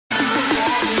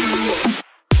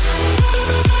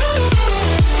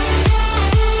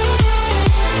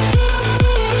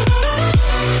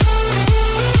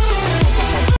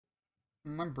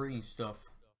I'm breeding stuff.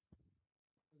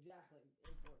 Exactly.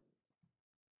 Important.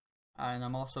 And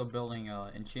I'm also building an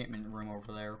enchantment room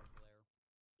over there.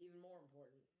 Even more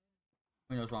important.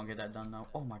 Who knows when I'll get that done though.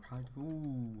 Oh my god.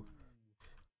 Ooh.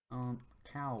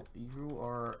 Cow,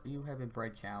 you have a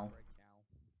bred cow.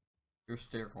 You're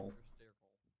sterile.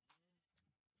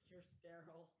 You're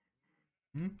sterile.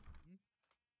 Hmm?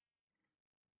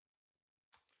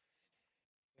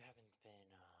 You haven't been,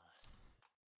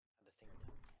 the thing done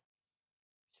yet.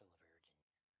 Still a virgin.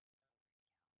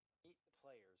 Meet the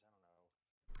players, I don't know.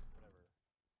 Whatever.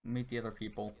 Meet the other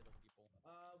people.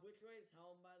 Which way is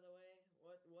home, by the way?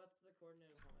 What's the coordinate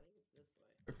of home? I think it's this way.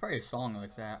 There's probably a song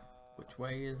like that. Which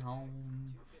way is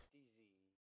home? 250Z.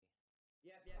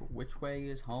 Yep. Which way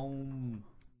is home?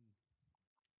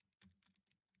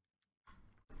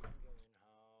 I'm going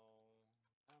home.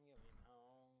 I'm going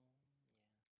home.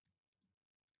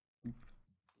 Yeah. Be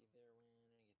there when I get there,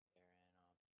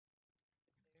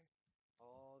 and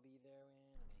I'll be there when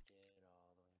I make it all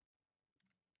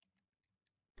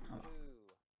the way.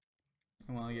 Woohoo!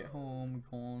 When I get home,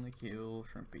 I'm gonna kill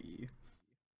Shrimpy.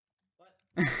 What?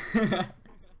 I'm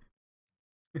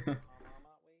on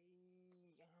my way.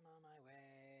 I'm on my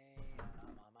way.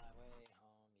 I'm on my way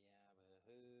home. Yeah,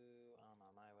 woohoo! I'm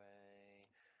on my way.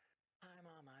 I'm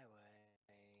on my way.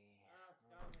 Scott,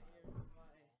 my ears are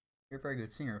why. You're a very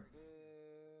good singer.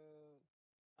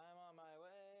 I'm on my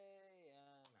way.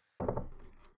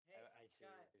 Hey, I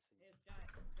Scott. seriously. Hey,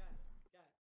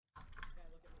 Scott,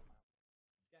 look at me.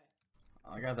 Scott.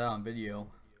 I got that on video.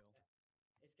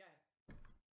 Hey, Sky. Okay.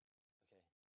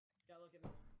 Scott, look at me.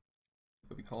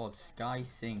 It'll be called Sky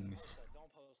Sings.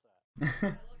 Don't post that. Sky,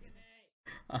 look at me.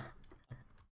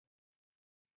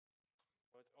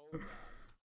 Oh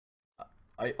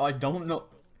God. I don't know. Are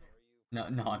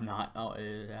you? No, I'm not. I'll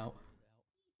edit it out.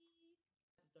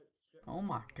 Oh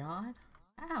my god.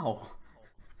 Ow.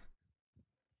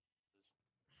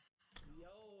 Yo,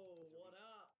 what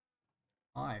up?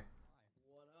 Hi.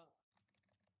 What up?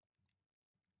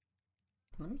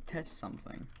 Let me test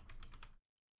something.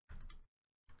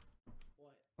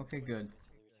 What? Okay, good.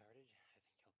 Mentally retarded?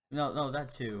 I think No,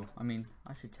 that too. I mean,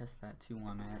 I should test that too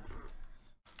while I'm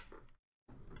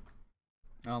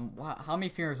at. How many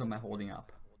fingers am I holding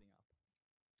up?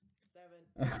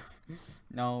 7.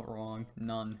 No, wrong.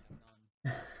 None.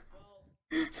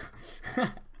 12.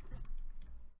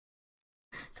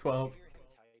 12.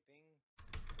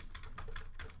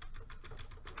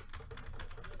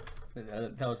 If you're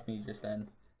typing, That was me just then.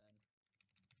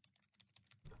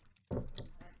 That's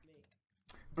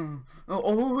me.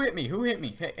 Who hit me? Who hit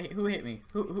me? Hey, who hit me?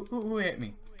 Who hit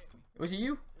me? Was it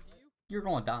you? You're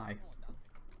gonna die.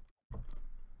 What?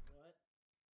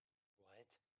 what?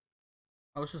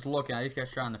 I was just looking. I just got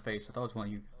shot in the face. I thought it was one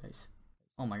of you guys.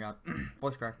 Oh my god.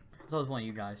 Voice crack. I thought it was one of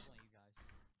you guys.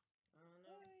 No.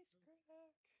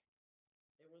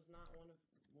 It was not one of.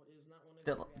 It was not one of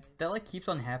That, you guys. that like keeps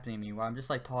on happening to me where I'm just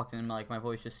like talking and like my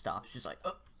voice just stops. Just like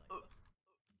Just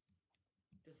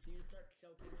you start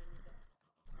choking on yourself.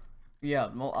 Yeah,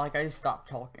 well, like I just stopped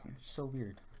talking. It's so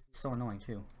weird. It's so annoying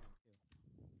too.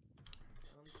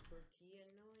 Pretty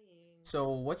annoying. So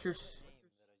what's your Name that I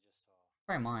just saw.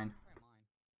 try mine?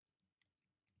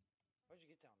 How'd you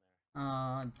get down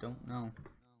there? Don't know.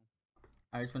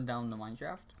 I just went down the mine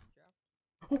shaft.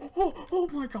 Oh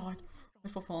my god! I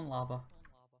just fell in lava. Oh, I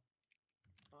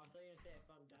thought you were gonna say I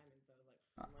found diamonds. I was like,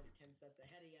 I'm like 10 steps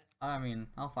ahead of you. I mean,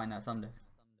 I'll find that someday.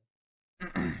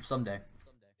 Someday.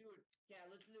 Dude, yeah, I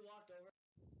literally walked over.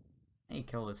 I need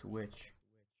to kill this witch.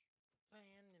 I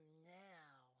am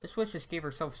now. This witch just gave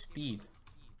herself speed.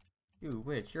 You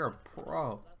witch, you're a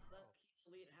pro. That's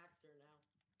elite hackster now.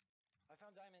 I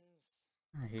found diamonds.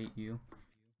 I hate you.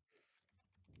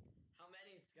 How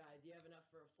many, Sky? Do you have enough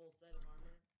for a full set of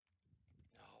armor?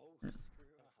 No,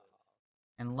 screw us.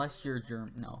 Unless you're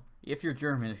German. No. If you're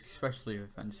German, it's especially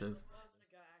offensive.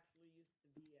 Swastika actually used to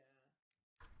be a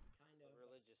kind of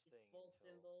Religious thing. peaceful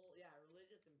symbol. Yeah,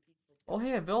 religious and peaceful symbol. Oh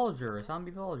hey, a villager, a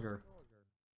zombie villager.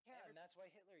 Yeah, and that's why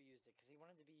Hitler used it, because he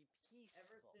wanted to be peaceful.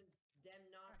 Ever since dem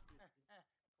Nazis.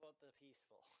 Quote the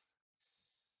peaceful.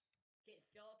 Okay,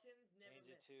 skeletons never Change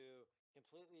it miss. to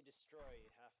completely destroy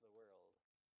half the world.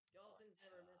 Skeletons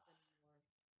never miss anymore.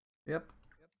 Yep.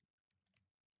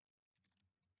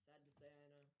 Sad to say, I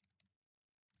know.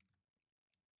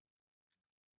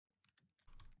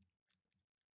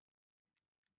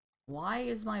 Why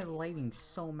is my lighting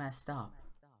so messed up?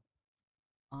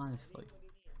 Honestly. What do you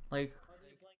mean? Like, Are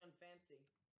you playing on fancy?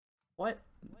 What?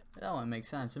 That one makes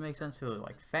sense. It makes sense to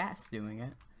like fast doing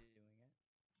it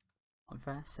on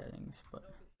fast settings, but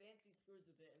No, because fancy screws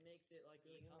with it and makes it like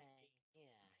really Oh complicated. my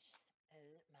gosh. Oh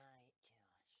my gosh.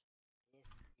 This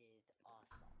is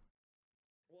awesome.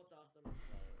 What's awesome?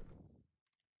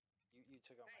 You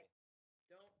took out Hey, my.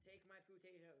 don't take my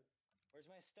potatoes. Where's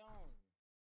my stone?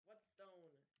 What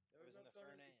stone? There It was was no in the stone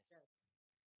in these furnace. chests.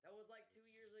 That was like 2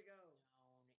 years ago.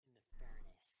 Stone in the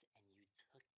furnace, and you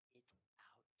took it out.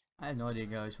 I have no idea,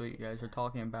 guys, what you guys are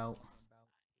talking about.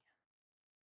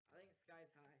 I think sky's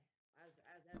high. As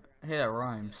ever. Hey, that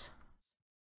rhymes.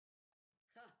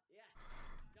 Ha, yeah.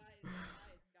 Sky is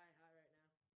sky high right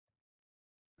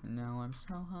now. And now I'm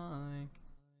so high,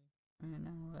 and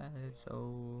now that it's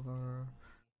over,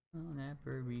 I'll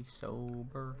never be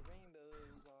sober. The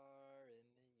rainbows are in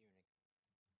the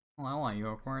unicorn. Oh, I want a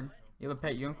unicorn. You have a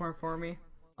pet unicorn for me?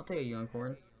 I'll take a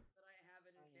unicorn. Notice that I have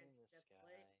an High in enchanted the chest sky.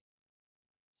 plate?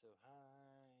 So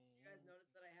high. You guys notice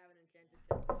that I have an enchanted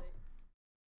chest plate?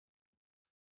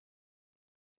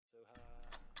 So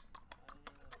high.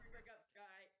 Before we break up,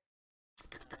 Sky.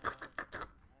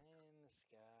 High in the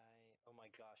sky. Oh my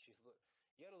gosh, you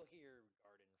gotta look at your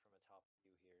garden from a top view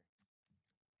here.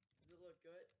 Does it look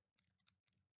good?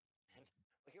 And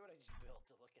look at what I just built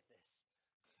to look at this.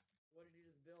 What did you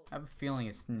just build? I have a feeling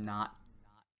it's not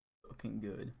looking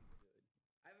good.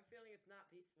 I have a feeling it's not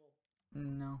peaceful.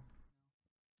 No.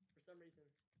 For some reason.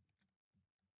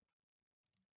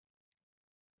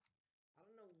 I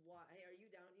don't know why. Hey, are you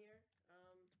down here?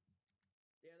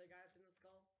 The other guy that's in the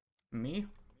skull? Me?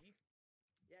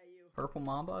 Yeah, you. Purple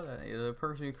Mamba? The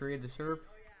person who created the server?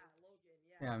 Oh yeah, Logan,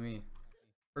 yeah. Yeah, me.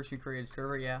 Person who created the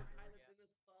server, yeah. The guy that's in the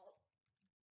skull.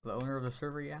 The owner of the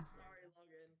server, yeah. Sorry,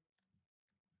 Logan.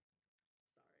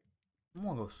 Sorry. I'm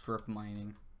gonna go strip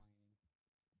mining.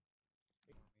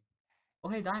 Oh,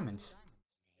 hey, diamonds. Banana,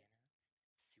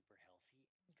 super healthy,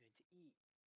 good to eat.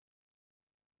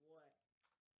 What?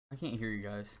 I can't hear you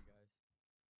guys. That's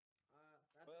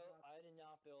Well, about... I did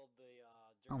not build the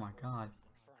Oh dirt my God. fortress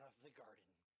in front of the garden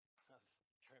of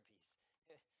shrimpies.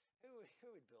 Who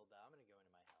would build that? I'm gonna go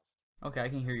into my house. Okay, I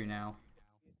can hear you now.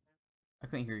 I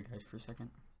couldn't hear you guys for a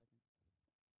second.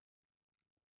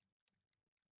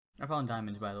 I found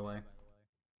diamonds, by the way.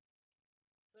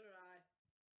 So did I.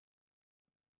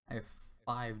 I have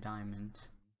 5 diamonds.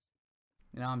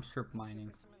 Now I'm strip mining.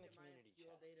 Put some in the Look at my community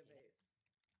steel chest. database.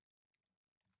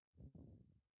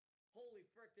 Holy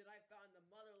frick, did I find the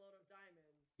motherload of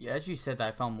diamonds? Yeah, as you said,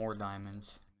 I found more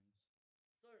diamonds.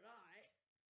 So did I.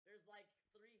 There's like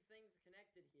 3 things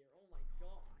connected here. Oh my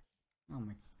gosh. Oh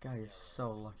my God, you're so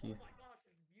lucky. Oh my gosh,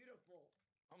 it's beautiful.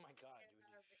 Oh my god, I dude,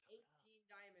 have you 18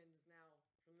 diamonds now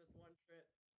from this one trip.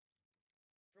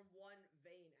 From one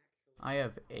vein, actually. I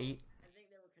have 8. I think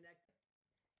they were connected.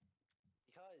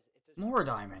 Because it's a More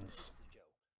diamonds. It's a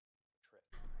joke. Trip.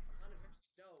 Not a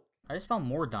joke. I just found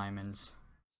more diamonds.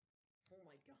 Oh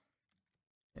my god.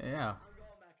 Yeah. I'm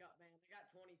going back up, man. I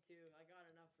got 22. I got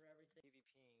enough for everything.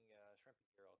 PvPing Shrimpy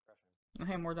here, I'll crush him.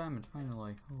 Hey, more diamonds,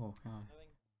 finally. Oh God.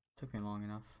 Nothing? Took me long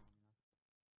enough.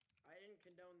 I didn't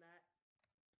condone that.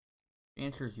 The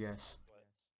answer is yes. What?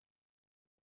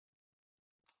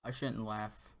 I shouldn't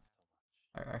laugh.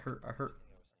 So much.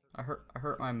 I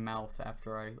hurt my mouth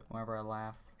whenever I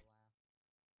laugh.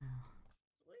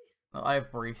 Really? Well, I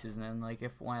have braces, and then like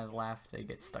when I laugh, they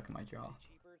get stuck in my jaw. Is it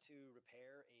cheaper to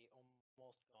repair a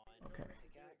almost gone Okay.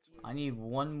 pickaxe? I need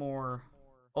one more.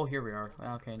 Oh, here we are.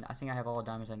 Okay, I think I have all the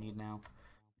diamonds I need now.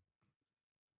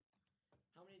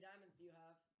 How many diamonds do you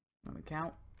have? Let me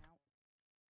count.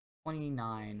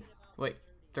 29. Wait,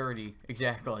 30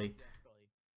 exactly.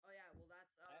 Oh yeah, well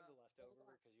that's I have the leftover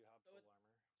because you have So full it's armor.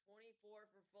 24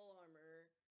 for full armor,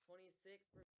 26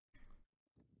 for.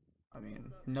 I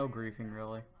mean, Also, no can I have griefing that?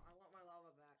 really. I want my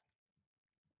lava back.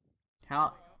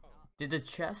 How Oh. did the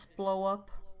chest blow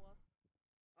up?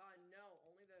 No,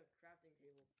 only the crafting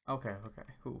tables. Okay, okay.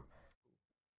 Who?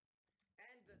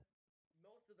 And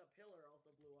most of the pillar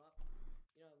also blew up.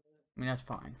 You know, I mean, that's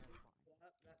fine.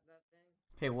 that thing.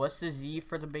 Okay, what's the Z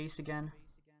for the base again?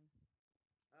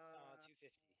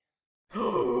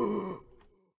 250.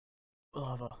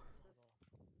 Lava. This is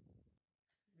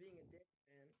being a dick,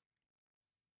 man.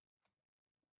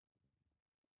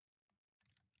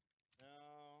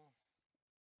 No.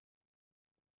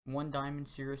 1 diamond,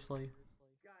 seriously?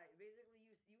 Sky, basically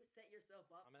you set yourself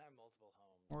up. I'm gonna have multiple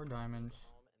homes. More I'll build a diamonds.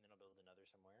 home, and then I'll build another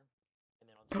somewhere. And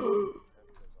then I'll just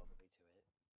goes all the way to it.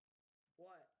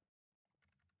 What?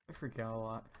 I forget a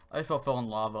lot. I just fell in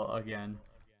lava again.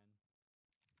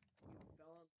 You fell in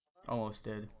lava? Almost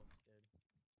did.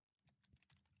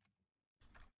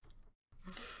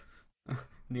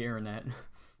 The internet.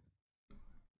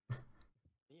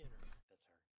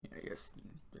 guess.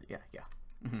 Yeah.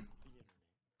 Mm-hmm.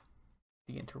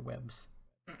 The internet.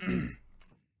 The interwebs.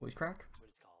 Voice crack? That's what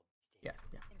it's called these Yeah,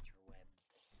 days. yeah. Interwebs.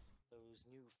 Those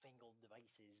newfangled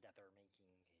devices that they're making.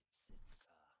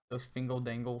 Those fingle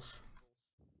dangles.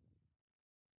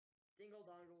 Dingle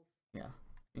dongles. Yeah.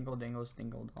 Dingle dangles,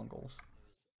 dingle dongles.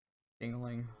 Those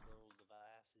Dingling. little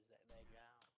devices that they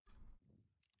got.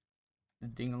 The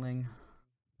dingling.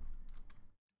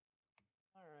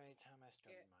 Alright, how am I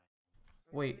starting my...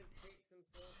 I'm Wait. gonna take some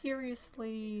silk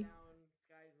Seriously? and go take down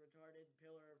Sky's retarded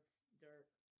pillar of dirt.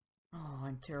 Oh,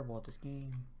 I'm terrible at this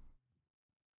game.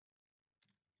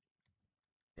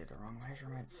 Did the wrong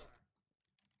measurements.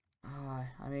 Ah,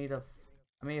 I made a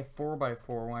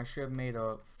 4x4 when I should have made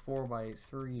a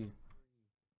 4x3.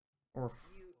 Or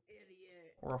You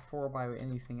idiot. or a 4x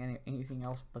anything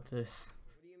else but this.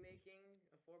 What are you making?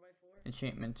 A 4x4?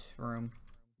 Enchantment room.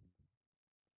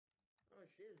 Oh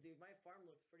shiz, dude, my farm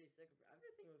looks pretty sick.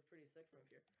 Everything looks pretty sick from up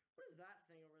here. What is that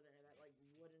thing over there? That like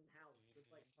wooden house that's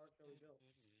like partially built.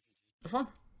 This one?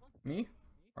 Me?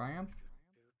 Where I am?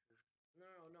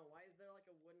 No. Why is there like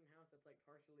a wooden house that's like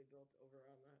partially built over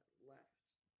on the left?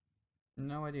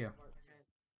 No idea. Part 10.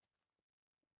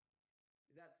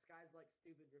 Is that Sky's like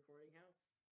stupid recording house?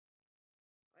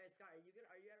 Oh yeah, Sky,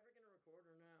 are you ever gonna record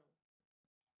or no?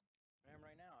 I am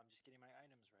right now. I'm just getting my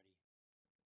items ready.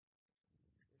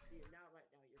 See, right now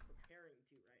you're preparing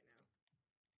to right now.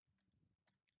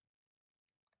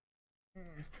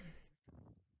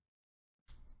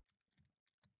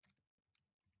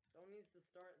 Someone needs to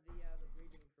start the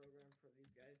breeding program for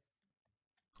these guys.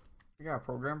 You got a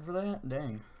program for that?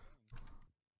 Dang.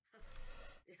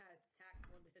 Yeah, it's tax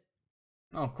funded.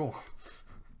 Oh, cool.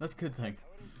 That's a good thing. How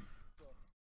would it, well,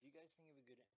 do you guys think of a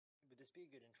good... Would this be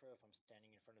a good intro if I'm standing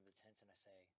in front of the tent and I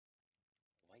say,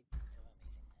 white tent of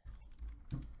amazingness?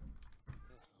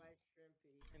 By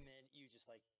Shrimpy. And then you just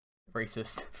like...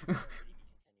 Racist.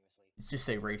 continuously. Just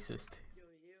say racist. Kill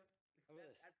you. How about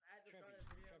this? At the start of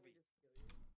the video, we just kill you.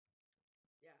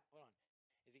 Yeah. Hold on.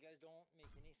 If you guys don't make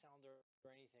any sound or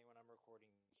anything when I'm recording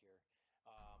here,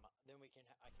 then I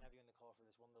can have you in the call for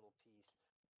this one little piece.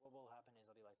 What will happen is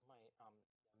I'll be like,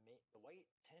 the white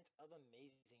tent of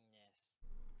amazingness,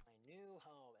 my new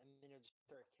home, and then it'll just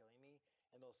start killing me,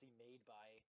 and they'll see made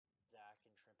by Zach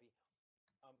and Shrimpy.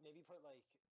 Maybe put like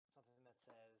something that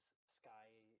says Sky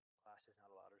Clash is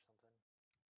not allowed or something,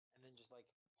 and then just like,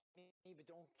 hey, but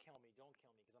don't kill me, because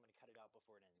I'm gonna cut it out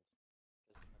before it ends,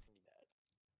 because that's gonna be bad.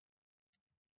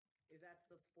 Is that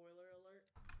the spoiler alert?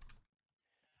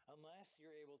 Unless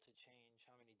you're able to change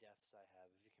how many deaths I have,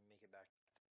 if you can make it back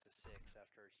to 6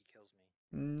 after he kills me.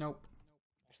 Nope.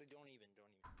 Actually, don't even.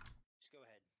 Just go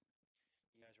ahead.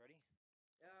 You guys ready?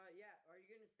 Yeah. Are you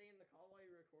gonna stay in the call while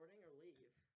you're recording or leave?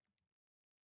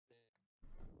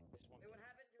 This one. Hey, what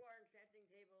happened to our enchanting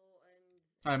table and...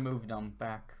 I moved them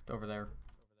back over there.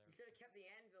 You should have kept the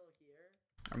anvil here.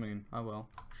 I mean, I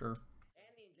will. Sure.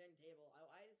 And the enchant table.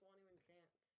 I just want to enchant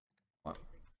What?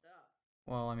 basic stuff.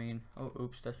 Well, I mean, oh,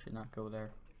 oops, that should not go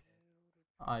there.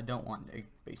 I don't want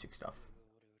basic stuff.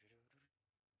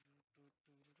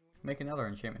 Make another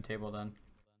enchantment table then.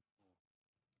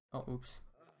 Oh, oops.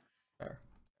 There.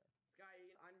 Sky,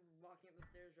 I'm walking up the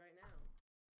stairs right now.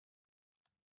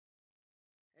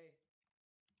 Hey.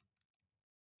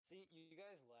 See, you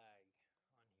guys lag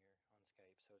on here on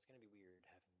Skype, so it's gonna be weird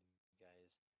having you guys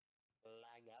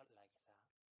lag out like that.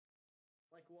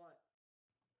 Like what?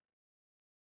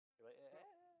 You're like,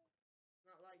 It's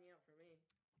not lagging out for me.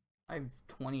 I have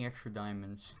 20 extra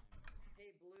diamonds.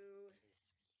 Hey, Blue.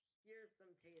 Here's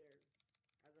some taters.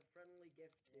 As a friendly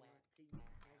gift to you,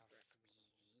 my friend.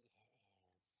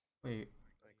 Wait,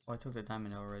 Thanks. oh, I took the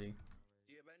diamond already.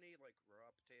 Do you have any, like, raw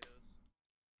potatoes?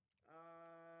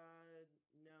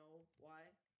 No. Why?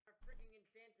 Our freaking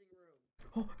enchanting room.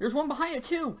 Oh, there's one behind it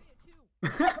too!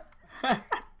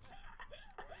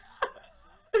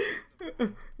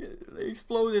 They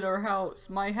exploded our house.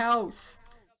 My house.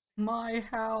 My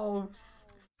house.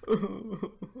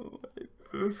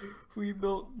 We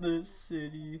built this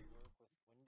city.